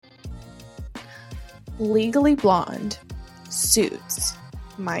Legally Blonde, Suits,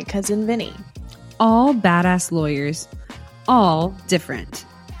 My Cousin Vinny. All badass lawyers, all different.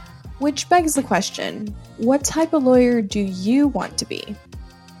 Which begs the question, what type of lawyer do you want to be?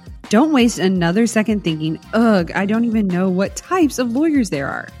 Don't waste another second thinking, ugh, I don't even know what types of lawyers there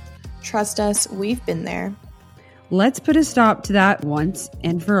are. Trust us, we've been there. Let's put a stop to that once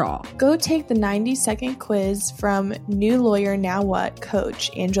and for all. Go take the 90-second quiz from New Lawyer Now What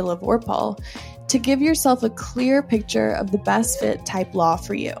coach Angela Vorpal to give yourself a clear picture of the best fit type law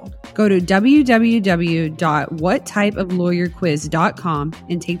for you. Go to www.whattypeoflawyerquiz.com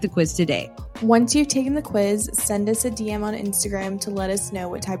and take the quiz today. Once you've taken the quiz, send us a DM on Instagram to let us know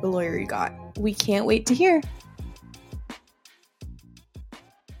what type of lawyer you got. We can't wait to hear.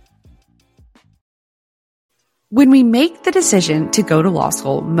 When we make the decision to go to law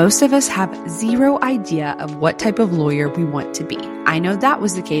school, most of us have zero idea of what type of lawyer we want to be. I know that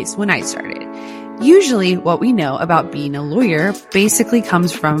was the case when I started. Usually what we know about being a lawyer basically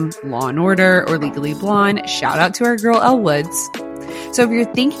comes from Law and Order or Legally Blonde. Shout out to our girl Elle Woods. So if you're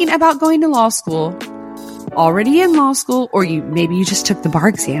thinking about going to law school, already in law school, or maybe you just took the bar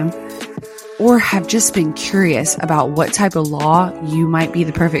exam, or have just been curious about what type of law you might be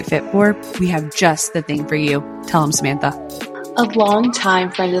the perfect fit for, we have just the thing for you. Tell them, Samantha. A longtime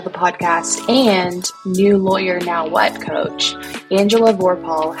friend of the podcast and New Lawyer Now What coach, Angela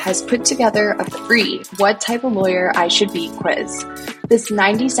Vorpal, has put together a free What Type of Lawyer I Should Be quiz. This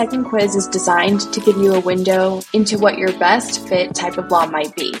 90-second quiz is designed to give you a window into what your best fit type of law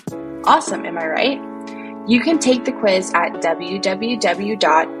might be. Awesome, am I right? You can take the quiz at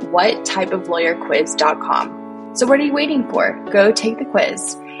www.whattypeoflawyerquiz.com. So what are you waiting for? Go take the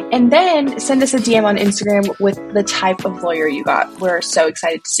quiz. And then send us a DM on Instagram with the type of lawyer you got. We're so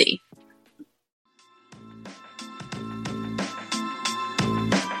excited to see.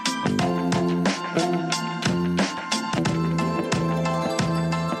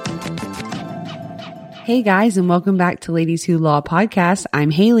 Hey guys, and welcome back to Ladies Who Law podcast.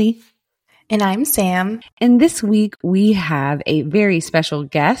 I'm Haley. And I'm Sam. And this week we have a very special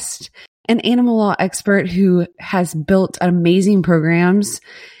guest, an animal law expert who has built amazing programs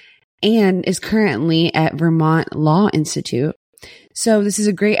and is currently at Vermont Law Institute. So this is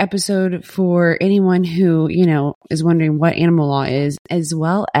a great episode for anyone who, is wondering what animal law is, as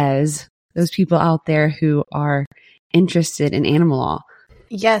well as those people out there who are interested in animal law.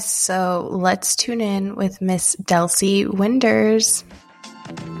 Yes, so let's tune in with Miss Delci Winders.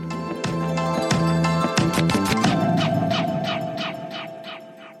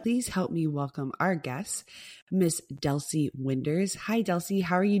 Please help me welcome our guest, Miss Delci Winders. Hi, Delci.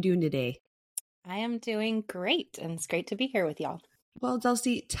 How are you doing today? I am doing great, and it's great to be here with y'all. Well,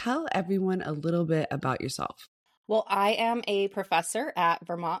 Delci, tell everyone a little bit about yourself. Well, I am a professor at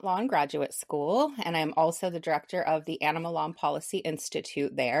Vermont Law and Graduate School, and I'm also the director of the Animal Law and Policy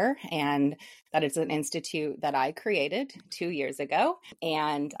Institute there. And that is an institute that I created 2 years ago.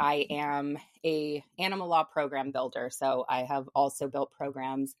 And I am a animal law program builder. So I have also built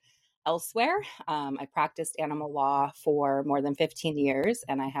programs elsewhere. I practiced animal law for more than 15 years,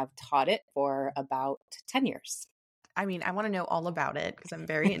 and I have taught it for about 10 years. I mean, I want to know all about it because I'm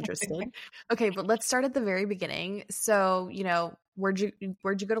very interested. Okay, but let's start at the very beginning. So, where'd you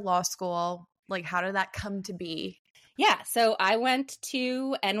go to law school? Like, how did that come to be? Yeah, so I went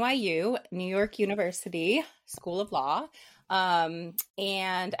to NYU, New York University School of Law,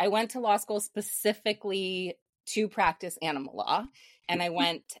 and I went to law school specifically to practice animal law. And I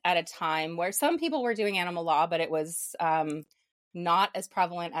went at a time where some people were doing animal law, but it was not as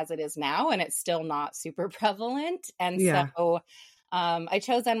prevalent as it is now, and it's still not super prevalent. And so I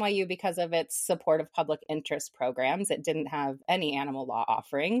chose NYU because of its supportive public interest programs. It didn't have any animal law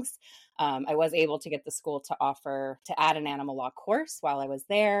offerings. I was able to get the school to add an animal law course while I was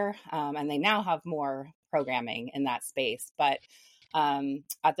there, and they now have more programming in that space. But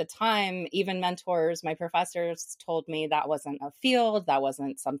at the time, even mentors, my professors told me that wasn't a field, that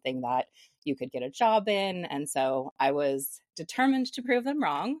wasn't something that you could get a job in. And so I was determined to prove them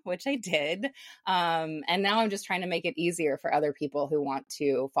wrong, which I did. And now I'm just trying to make it easier for other people who want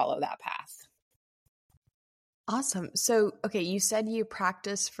to follow that path. Awesome. So, okay, you said you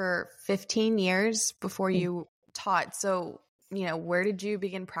practiced for 15 years before you taught. So, where did you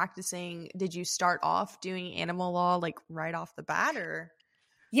begin practicing? Did you start off doing animal law like right off the bat or?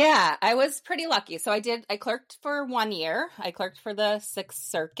 Yeah, I was pretty lucky. So I clerked for 1 year. I clerked for the Sixth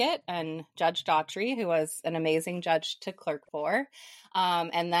Circuit and Judge Daughtry, who was an amazing judge to clerk for.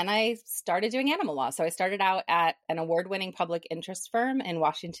 And then I started doing animal law. So I started out at an award-winning public interest firm in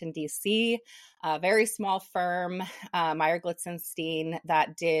Washington, D.C., a very small firm, Meyer Glitzenstein,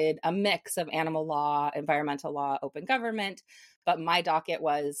 that did a mix of animal law, environmental law, open government. But my docket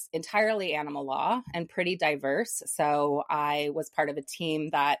was entirely animal law and pretty diverse. So I was part of a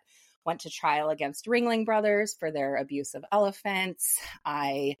team that went to trial against Ringling Brothers for their abuse of elephants.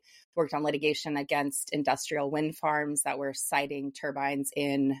 I worked on litigation against industrial wind farms that were siting turbines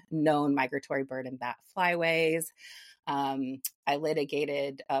in known migratory bird and bat flyways. I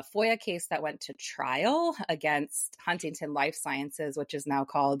litigated a FOIA case that went to trial against Huntington Life Sciences, which is now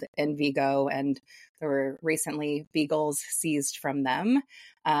called Envigo, and there were recently beagles seized from them.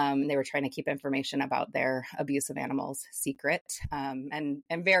 They were trying to keep information about their abuse of animals secret, and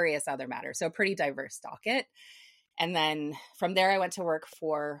various other matters. So a pretty diverse docket. And then from there, I went to work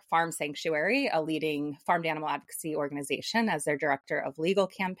for Farm Sanctuary, a leading farmed animal advocacy organization, as their director of legal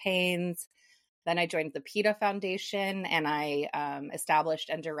campaigns. Then I joined the PETA Foundation, and I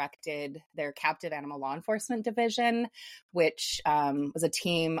established and directed their captive animal law enforcement division, which was a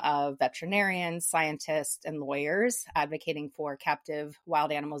team of veterinarians, scientists, and lawyers advocating for captive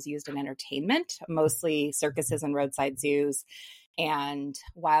wild animals used in entertainment, mostly circuses and roadside zoos. And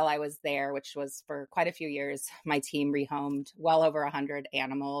while I was there, which was for quite a few years, my team rehomed well over 100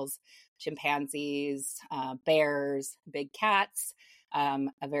 animals, chimpanzees, bears, big cats,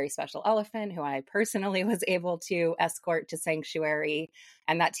 a very special elephant who I personally was able to escort to sanctuary.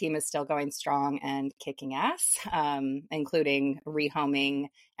 And that team is still going strong and kicking ass, including rehoming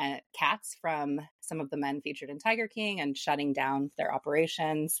cats from some of the men featured in Tiger King and shutting down their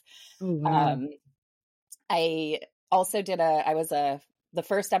operations. Oh, wow. I also I was the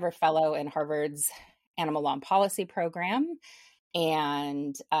first ever fellow in Harvard's Animal Law and Policy program,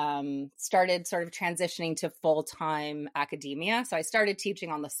 and started sort of transitioning to full-time academia. So I started teaching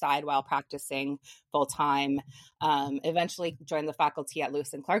on the side while practicing full-time, eventually joined the faculty at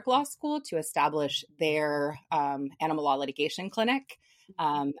Lewis and Clark Law School to establish their animal law litigation clinic,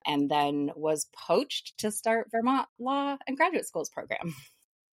 and then was poached to start Vermont Law and Graduate Schools program.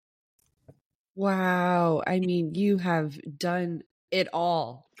 Wow. I mean, you have done it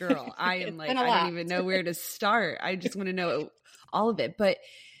all, girl. I am like, I don't even know where to start. I just want to know all of it. But,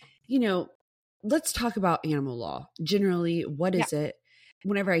 let's talk about animal law. Generally, what is it?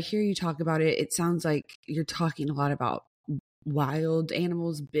 Whenever I hear you talk about it, it sounds like you're talking a lot about wild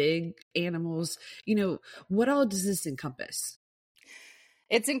animals, big animals. What all does this encompass?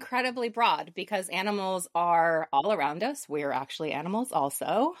 It's incredibly broad because animals are all around us. We're actually animals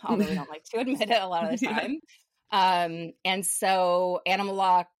also, although we don't like to admit it a lot of the time. And so animal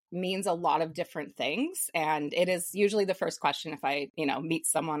law means a lot of different things. And it is usually the first question if I, meet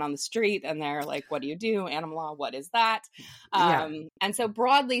someone on the street and they're like, what do you do? Animal law, what is that? And so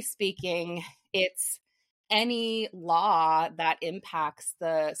broadly speaking, it's any law that impacts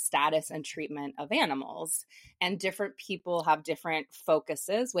the status and treatment of animals. And different people have different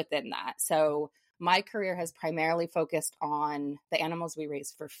focuses within that. So my career has primarily focused on the animals we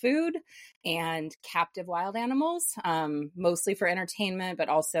raise for food and captive wild animals, mostly for entertainment, but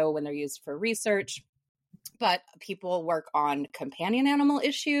also when they're used for research. But people work on companion animal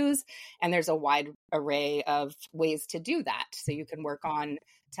issues, and there's a wide array of ways to do that. So you can work on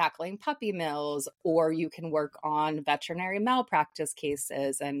tackling puppy mills, or you can work on veterinary malpractice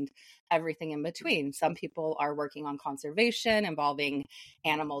cases and everything in between. Some people are working on conservation involving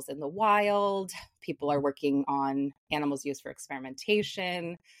animals in the wild. People are working on animals used for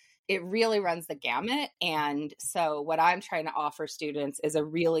experimentation. It really runs the gamut. And so what I'm trying to offer students is a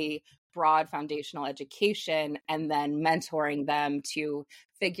really broad foundational education, and then mentoring them to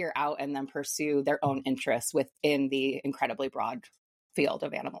figure out and then pursue their own interests within the incredibly broad field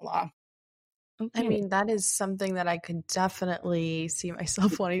of animal law. I mean, that is something that I could definitely see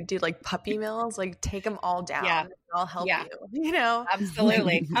myself wanting to do, like puppy mills, like take them all down. Yeah. And I'll help you,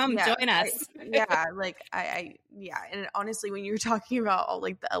 Absolutely. Come join us. And honestly, when you were talking about all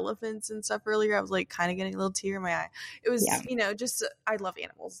like the elephants and stuff earlier, I was like kind of getting a little tear in my eye. It was, just, I love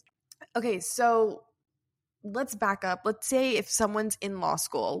animals. Okay. So let's back up. Let's say if someone's in law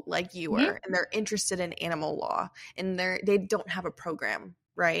school like you were, and they're interested in animal law and they don't have a program,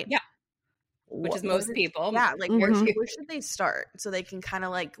 right? Yeah. Which is most people. Yeah. Like where should they start so they can kind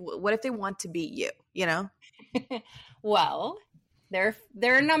of like, what if they want to be you, Well, there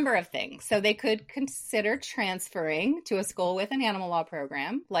are a number of things. So they could consider transferring to a school with an animal law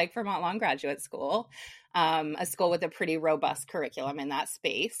program like Vermont Law and Graduate School. a school with a pretty robust curriculum in that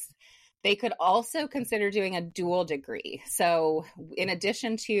space. They could also consider doing a dual degree. So in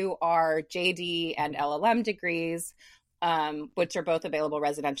addition to our JD and LLM degrees, which are both available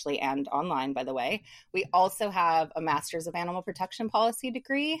residentially and online, by the way, we also have a Master's of Animal Protection Policy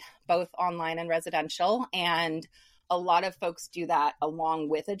degree, both online and residential. And a lot of folks do that along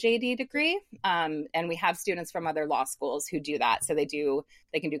with a JD degree. And we have students from other law schools who do that. So they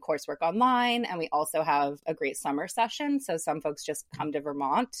can do coursework online. And we also have a great summer session. So some folks just come to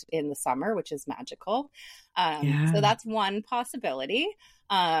Vermont in the summer, which is magical. So that's one possibility.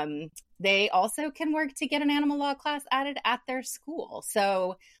 They also can work to get an animal law class added at their school.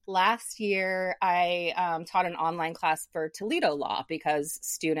 So last year, I taught an online class for Toledo Law because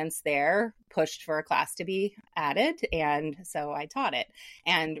students there pushed for a class to be added. And so I taught it.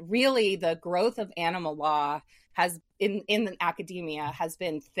 And really, the growth of animal law has in academia has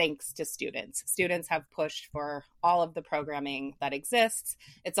been thanks to students. Students have pushed for all of the programming that exists.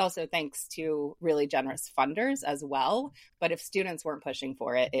 It's also thanks to really generous funders as well. But if students weren't pushing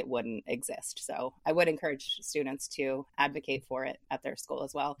for it, it wouldn't exist. So I would encourage students to advocate for it at their school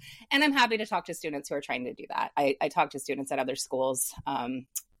as well. And I'm happy to talk to students who are trying to do that. I talk to students at other schools and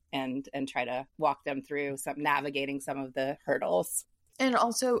try to walk them through navigating some of the hurdles. And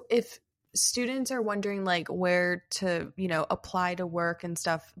also, if students are wondering like where to, apply to work and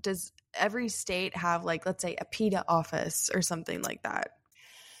stuff, does every state have like, let's say, a PETA office or something like that?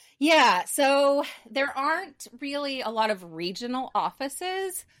 Yeah, so there aren't really a lot of regional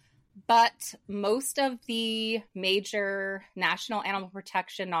offices, but most of the major national animal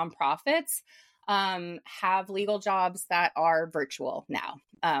protection nonprofits have legal jobs that are virtual now,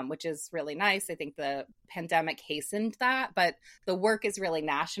 which is really nice. I think the pandemic hastened that, but the work is really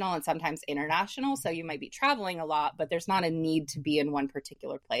national and sometimes international. So you might be traveling a lot, but there's not a need to be in one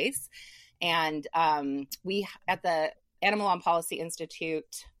particular place. And we, at the Animal Law and Policy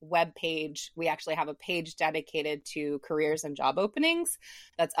Institute webpage, we actually have a page dedicated to careers and job openings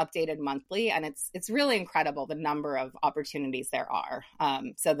that's updated monthly. And it's really incredible the number of opportunities there are.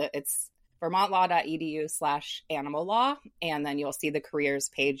 So that it's vermontlaw.edu/animal law. And then you'll see the careers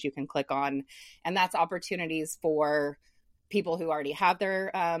page you can click on. And that's opportunities for people who already have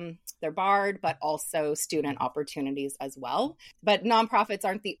their BARD, but also student opportunities as well. But nonprofits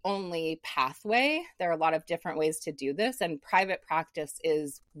aren't the only pathway. There are a lot of different ways to do this, and private practice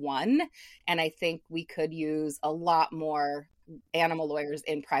is one. And I think we could use a lot more animal lawyers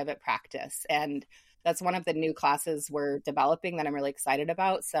in private practice. And that's one of the new classes we're developing that I'm really excited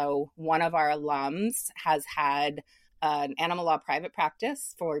about. So one of our alums has had an animal law private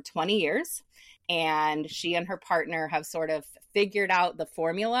practice for 20 years. And she and her partner have sort of figured out the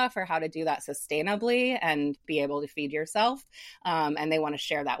formula for how to do that sustainably and be able to feed yourself. And they want to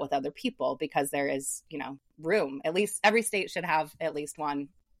share that with other people because there is, room. At least every state should have at least one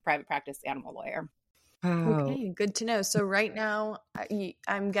private practice animal lawyer. Wow. Okay, good to know. So right now,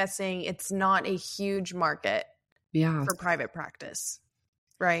 I'm guessing it's not a huge market for private practice,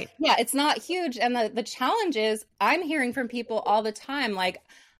 right? Yeah, it's not huge. And the challenge is I'm hearing from people all the time, like,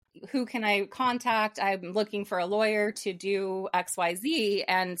 who can I contact? I'm looking for a lawyer to do XYZ.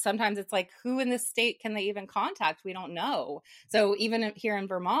 And sometimes it's like, who in this state can they even contact? We don't know. So even here in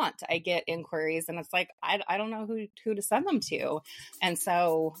Vermont, I get inquiries and it's like, I don't know who to send them to. And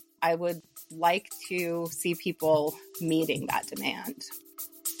so I would like to see people meeting that demand.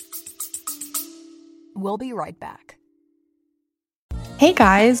 We'll be right back. Hey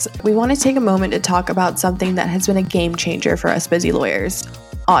guys, we want to take a moment to talk about something that has been a game changer for us busy lawyers,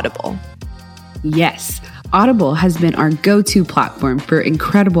 Audible. Yes, Audible has been our go-to platform for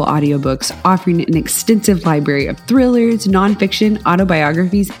incredible audiobooks, offering an extensive library of thrillers, nonfiction,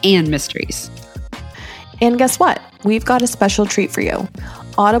 autobiographies, and mysteries. And guess what? We've got a special treat for you.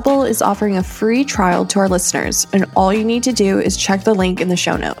 Audible is offering a free trial to our listeners, and all you need to do is check the link in the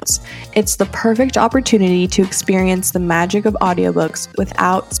show notes. It's the perfect opportunity to experience the magic of audiobooks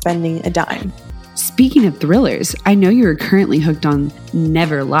without spending a dime. Speaking of thrillers, I know you are currently hooked on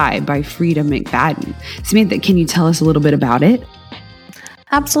Never Lie by Frida McFadden. Samantha, can you tell us a little bit about it?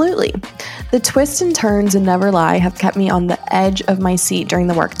 Absolutely. The twists and turns in Never Lie have kept me on the edge of my seat during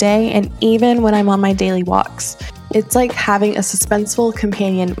the workday and even when I'm on my daily walks. It's like having a suspenseful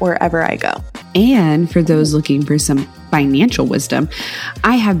companion wherever I go. And for those looking for some financial wisdom,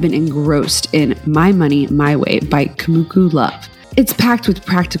 I have been engrossed in My Money, My Way by Kamuku Love. It's packed with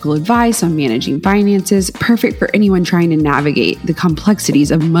practical advice on managing finances, perfect for anyone trying to navigate the complexities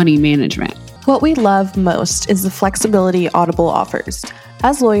of money management. What we love most is the flexibility Audible offers.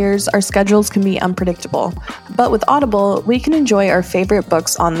 As lawyers, our schedules can be unpredictable, but with Audible, we can enjoy our favorite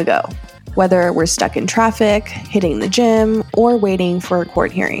books on the go. whether we're stuck in traffic, hitting the gym, or waiting for a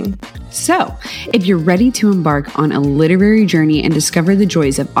court hearing. So, if you're ready to embark on a literary journey and discover the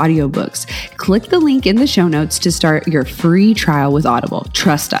joys of audiobooks, click the link in the show notes to start your free trial with Audible.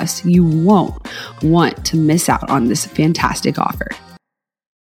 Trust us, you won't want to miss out on this fantastic offer.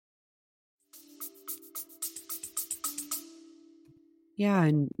 Yeah,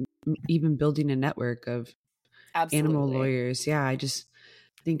 and even building a network of animal lawyers. Yeah, I just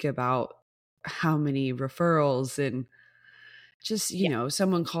think about how many referrals and just, you know,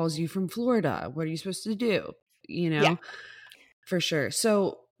 someone calls you from Florida. What are you supposed to do? For sure.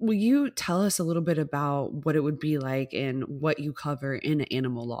 So will you tell us a little bit about what it would be like and what you cover in an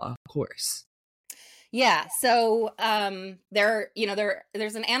animal law course? Yeah. So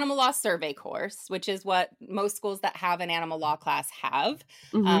there's an animal law survey course, which is what most schools that have an animal law class have.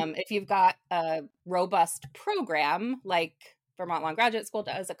 If you've got a robust program like Vermont Law and Graduate School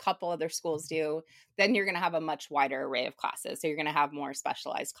does, a couple other schools do, then you're going to have a much wider array of classes. So you're going to have more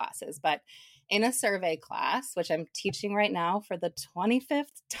specialized classes. But in a survey class, which I'm teaching right now for the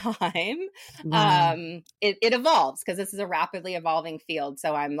 25th time, Wow. it evolves because this is a rapidly evolving field.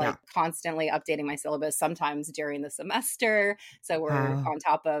 So I'm constantly updating my syllabus sometimes during the semester. So we're on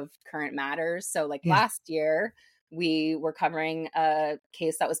top of current matters. So last year, we were covering a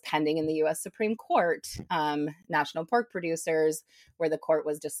case that was pending in the U.S. Supreme Court, national pork producers, where the court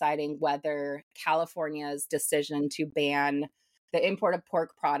was deciding whether California's decision to ban the import of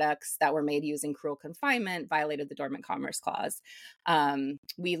pork products that were made using cruel confinement violated the Dormant Commerce Clause.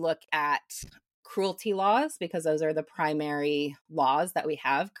 We look at cruelty laws because those are the primary laws that we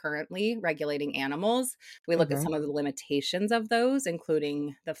have currently regulating animals. We look at some of the limitations of those,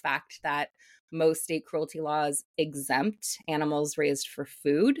 including the fact that most state cruelty laws exempt animals raised for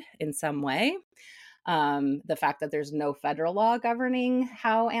food in some way. The fact that there's no federal law governing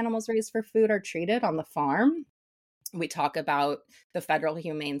how animals raised for food are treated on the farm. We talk about the Federal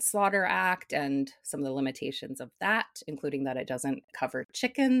Humane Slaughter Act and some of the limitations of that, including that it doesn't cover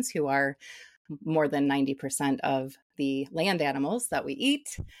chickens, who are more than 90% of the land animals that we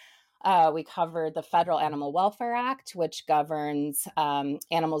eat. We covered the Federal Animal Welfare Act, which governs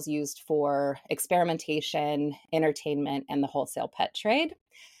animals used for experimentation, entertainment, and the wholesale pet trade.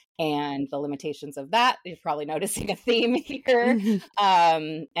 And the limitations of that, you're probably noticing a theme here.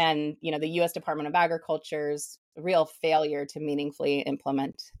 And, the U.S. Department of Agriculture's real failure to meaningfully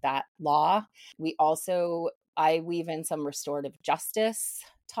implement that law. I weave in some restorative justice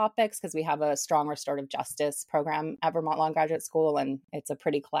topics because we have a strong restorative justice program at Vermont Law and Graduate School, and it's a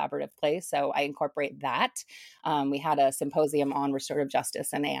pretty collaborative place. So I incorporate that. We had a symposium on restorative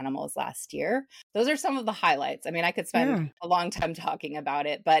justice and animals last year. Those are some of the highlights. I mean, I could spend a long time talking about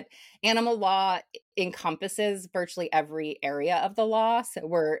it, but animal law encompasses virtually every area of the law.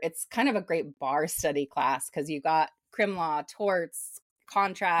 So it's kind of a great bar study class because you got crim law, torts,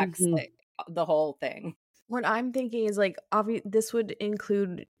 contracts, the whole thing. What I'm thinking is this would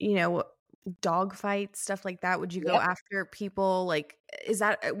include, dog fights, stuff like that. Would you go after people?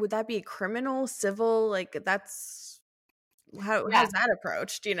 Would that be criminal, civil? That's how's that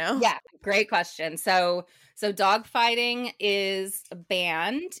approached, Yeah, great question. So dog fighting is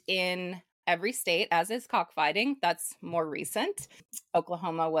banned in every state, as is cockfighting. That's more recent.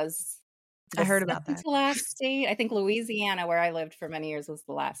 Oklahoma was I heard about that. The last state. I think Louisiana, where I lived for many years, was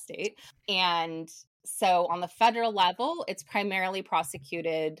the last state. And so on the federal level, it's primarily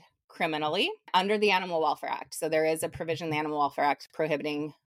prosecuted criminally under the Animal Welfare Act. So there is a provision in the Animal Welfare Act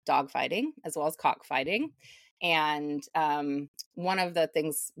prohibiting dog fighting as well as cockfighting. And one of the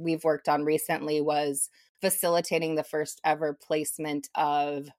things we've worked on recently was facilitating the first ever placement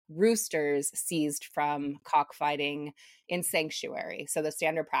of roosters seized from cockfighting in sanctuary. So the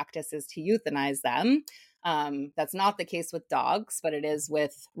standard practice is to euthanize them. That's not the case with dogs, but it is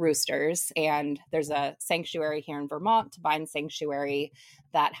with roosters. And there's a sanctuary here in Vermont, Vine Sanctuary,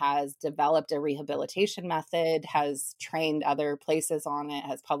 that has developed a rehabilitation method, has trained other places on it,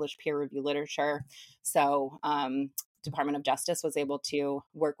 has published peer-reviewed literature. So Department of Justice was able to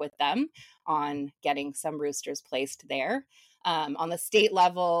work with them on getting some roosters placed there. On the state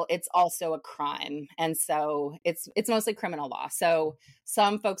level, it's also a crime. And so it's mostly criminal law. So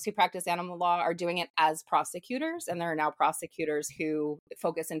some folks who practice animal law are doing it as prosecutors, and there are now prosecutors who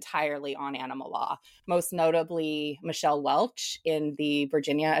focus entirely on animal law, most notably Michelle Welch in the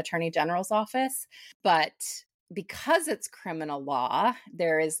Virginia Attorney General's office. But because it's criminal law,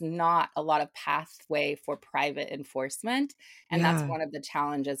 there is not a lot of pathway for private enforcement. And that's one of the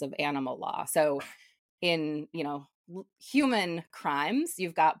challenges of animal law. So in, human crimes,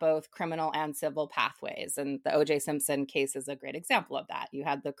 you've got both criminal and civil pathways. And the O.J. Simpson case is a great example of that. You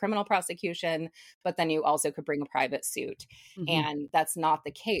had the criminal prosecution, but then you also could bring a private suit. And that's not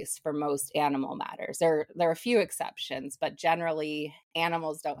the case for most animal matters. There are a few exceptions, but generally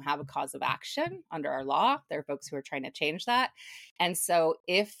animals don't have a cause of action under our law. There are folks who are trying to change that. And so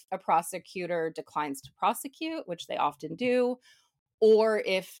if a prosecutor declines to prosecute, which they often do, or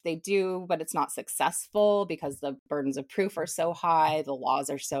if they do, but it's not successful because the burdens of proof are so high, the laws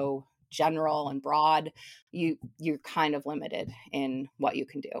are so general and broad, you're kind of limited in what you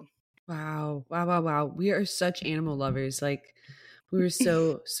can do. Wow. We are such animal lovers. Like, we were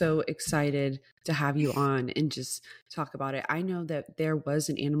so excited to have you on and just talk about it. I know that there was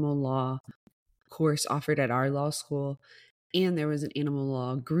an animal law course offered at our law school, and there was an animal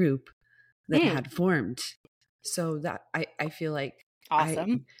law group that had formed. So that I feel like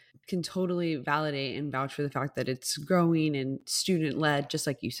awesome. I can totally validate and vouch for the fact that it's growing and student-led, just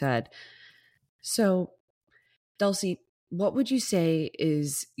like you said. So, Delci, what would you say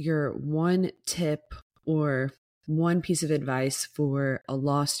is your one tip or one piece of advice for a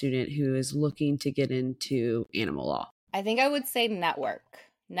law student who is looking to get into animal law? I think I would say network,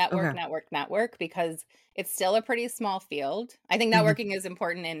 because it's still a pretty small field. I think networking is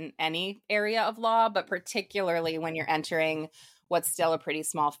important in any area of law, but particularly when you're entering what's still a pretty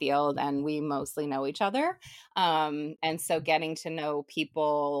small field and we mostly know each other. And so getting to know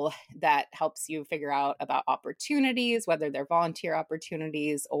people that helps you figure out about opportunities, whether they're volunteer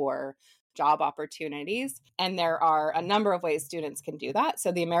opportunities or job opportunities. And there are a number of ways students can do that.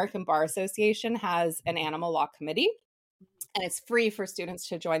 So the American Bar Association has an animal law committee, and it's free for students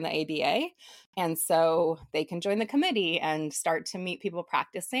to join the ABA. And so they can join the committee and start to meet people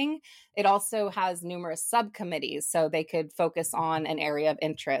practicing. It also has numerous subcommittees, so they could focus on an area of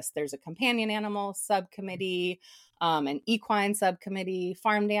interest. There's a companion animal subcommittee, an equine subcommittee,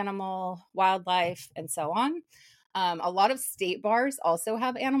 farmed animal, wildlife, and so on. A lot of state bars also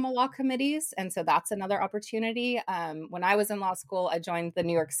have animal law committees, and so that's another opportunity. When I was in law school, I joined the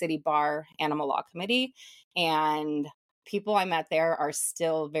New York City Bar Animal Law Committee, and people I met there are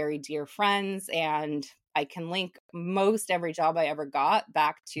still very dear friends, and I can link most every job I ever got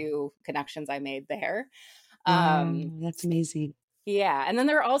back to connections I made there. Wow, that's amazing. Yeah. And then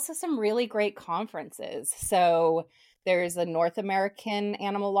there are also some really great conferences. So there's a North American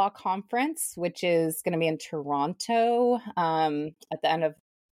Animal Law Conference, which is going to be in Toronto at the end of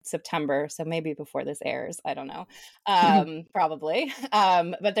September. So maybe before this airs, I don't know, probably.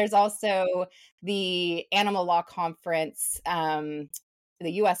 But there's also the Animal Law Conference, the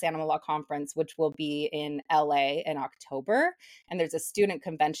U.S. Animal Law Conference, which will be in LA in October. And there's a student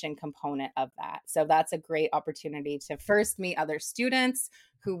convention component of that. So that's a great opportunity to first meet other students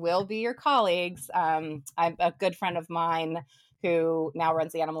who will be your colleagues. I'm a good friend of mine who now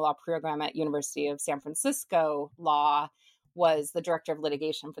runs the animal law program at University of San Francisco Law, was the director of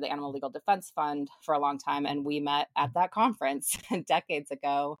litigation for the Animal Legal Defense Fund for a long time. And we met at that conference decades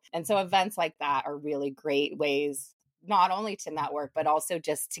ago. And so events like that are really great ways, not only to network, but also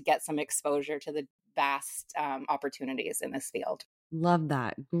just to get some exposure to the vast opportunities in this field. Love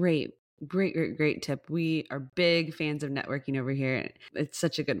that. Great tip. We are big fans of networking over here. It's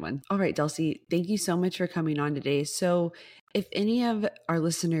such a good one. All right, Delci, thank you so much for coming on today. So if any of our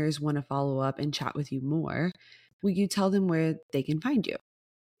listeners want to follow up and chat with you more, will you tell them where they can find you?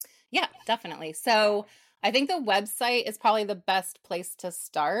 Yeah, definitely. So I think the website is probably the best place to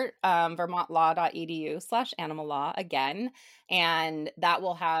start, vermontlaw.edu/animal law again. And that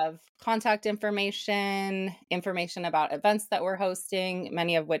will have contact information about events that we're hosting,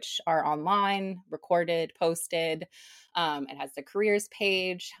 many of which are online, recorded, posted. It has the careers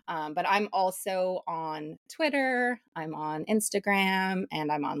page, but I'm also on Twitter, I'm on Instagram,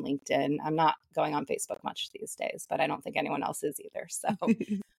 and I'm on LinkedIn. I'm not going on Facebook much these days, but I don't think anyone else is either. So,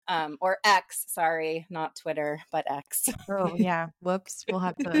 or X, sorry, not Twitter, but X. Oh yeah. Whoops. We'll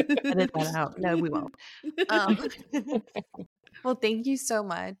have to edit that out. No, we won't. Well, thank you so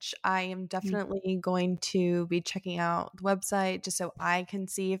much. I am definitely going to be checking out the website just so I can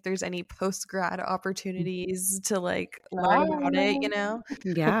see if there's any post-grad opportunities to like learn about it, you know?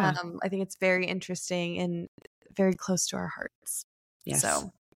 Yeah. I think it's very interesting and very close to our hearts. Yes.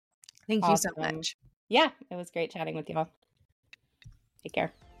 So thank you so much. Yeah, it was great chatting with you all. Take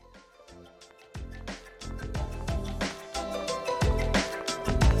care.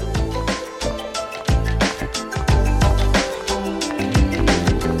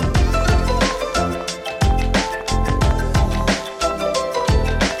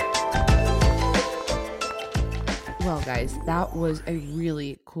 Well, guys, that was a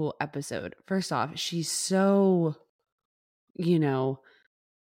really cool episode. First off, she's so you know,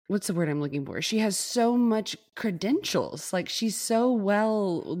 what's the word I'm looking for? She has so much credentials. Like she's so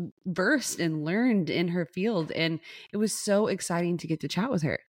well versed and learned in her field. And it was so exciting to get to chat with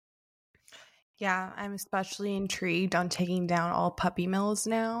her. Yeah, I'm especially intrigued on taking down all puppy mills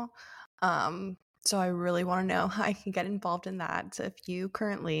now. So I really want to know how I can get involved in that. So if you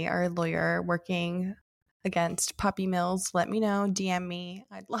currently are a lawyer working against puppy mills, let me know, DM me.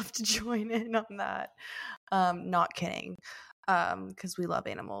 I'd love to join in on that. Not kidding. Because we love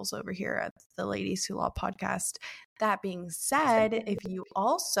animals over here at the Ladies Who Law podcast. That being said, if you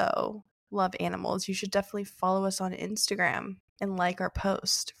also love animals, you should definitely follow us on Instagram and like our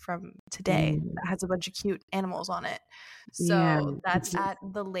post from today that has a bunch of cute animals on it. So that's at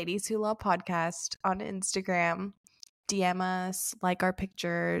the Ladies Who Law podcast on Instagram. DM us, like our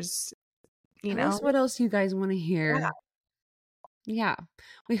pictures. Tell us what else you guys want to hear. Yeah.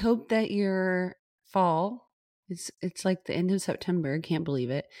 We hope that your fall, it's like the end of September, can't believe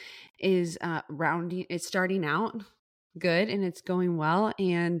it, is rounding, it's starting out good and it's going well.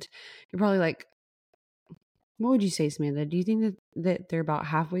 And you're probably like, what would you say, Samantha? Do you think that they're about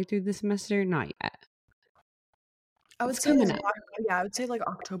halfway through the semester? Not yet. I would say I would say like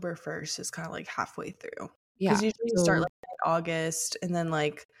October 1st is kind of like halfway through. Yeah. Because usually you start like in August and then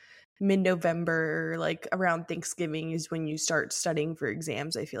like mid-November, like around Thanksgiving is when you start studying for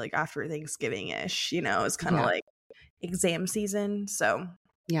exams. I feel like after Thanksgiving-ish, you know, it's kind of like exam season. So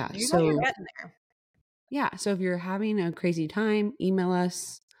yeah, you're getting there. Yeah. So if you're having a crazy time, email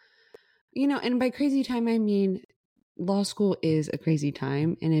us. You know, and by crazy time, I mean law school is a crazy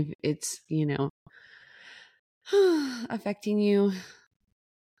time. And if it's, you know, affecting you,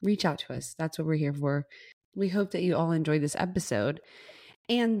 reach out to us. That's what we're here for. We hope that you all enjoyed this episode.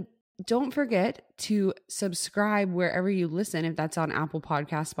 And don't forget to subscribe wherever you listen, if that's on Apple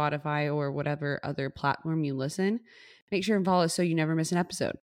Podcasts, Spotify, or whatever other platform you listen. Make sure and follow us so you never miss an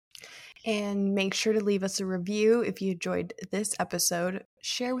episode. And make sure to leave us a review if you enjoyed this episode.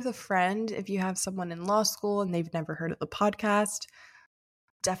 Share with a friend if you have someone in law school and they've never heard of the podcast.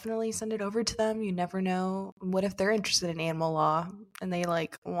 Definitely send it over to them. You never know. What if they're interested in animal law and they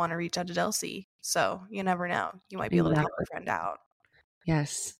like want to reach out to Delci? So you never know. You might be able to help a friend out.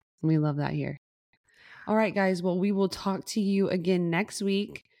 Yes, we love that here. All right, guys. Well, we will talk to you again next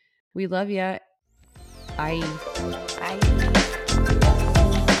week. We love you. Bye. Bye.